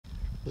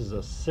This is a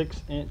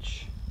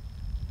 6-inch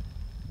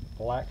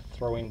black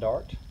throwing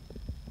dart.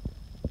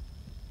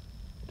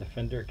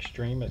 Defender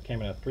Extreme. It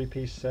came in a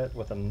 3-piece set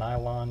with a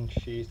nylon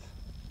sheath,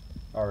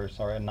 or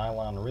sorry, a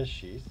nylon wrist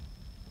sheath.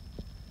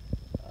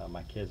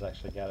 My kids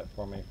actually got it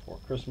for me for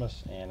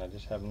Christmas, and I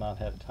just have not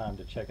had time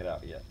to check it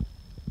out yet.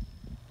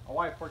 My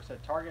wife works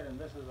at Target, and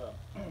this is a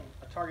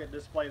Target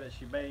display that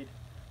she made.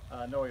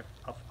 No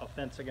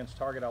offense against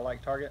Target, I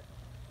like Target.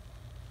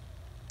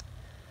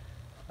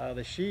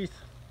 The sheath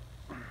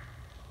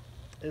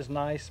is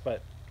nice,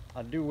 but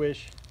I do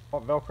wish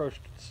Velcro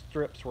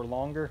strips were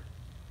longer.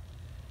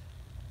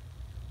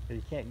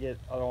 You can't get it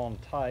on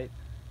tight,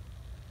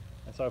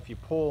 and so if you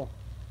pull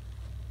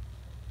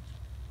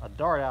a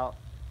dart out,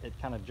 it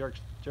kind of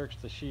jerks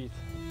the sheath.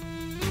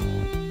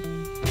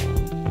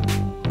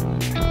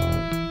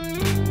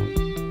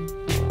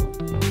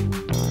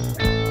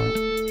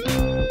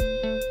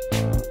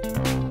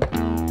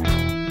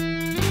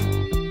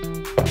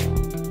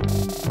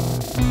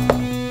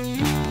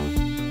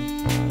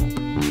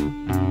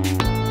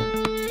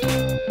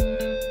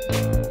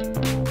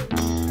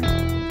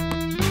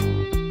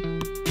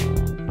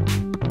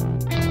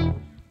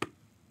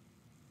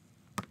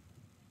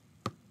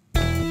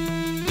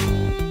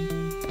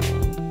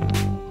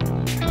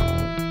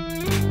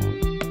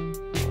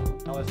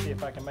 Let's see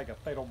if I can make a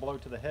fatal blow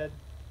to the head.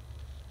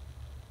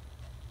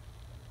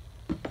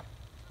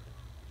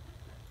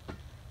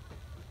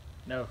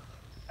 No,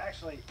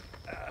 actually,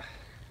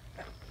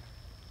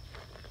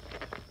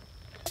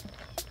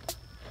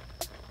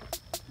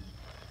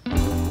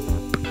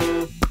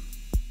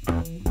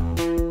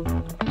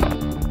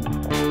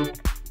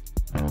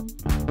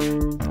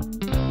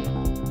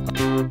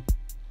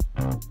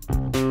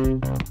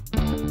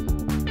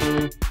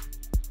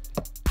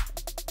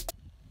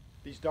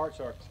 these darts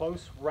are a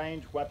close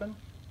range weapon.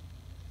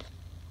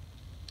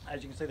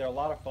 As you can see, they're a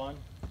lot of fun.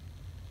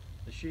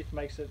 The sheath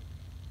makes it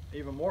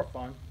even more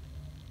fun.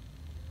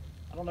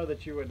 I don't know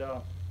that you would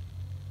you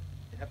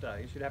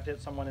should have to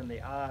hit someone in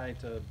the eye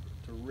to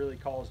really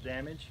cause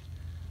damage,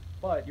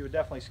 but you would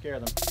definitely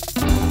scare them.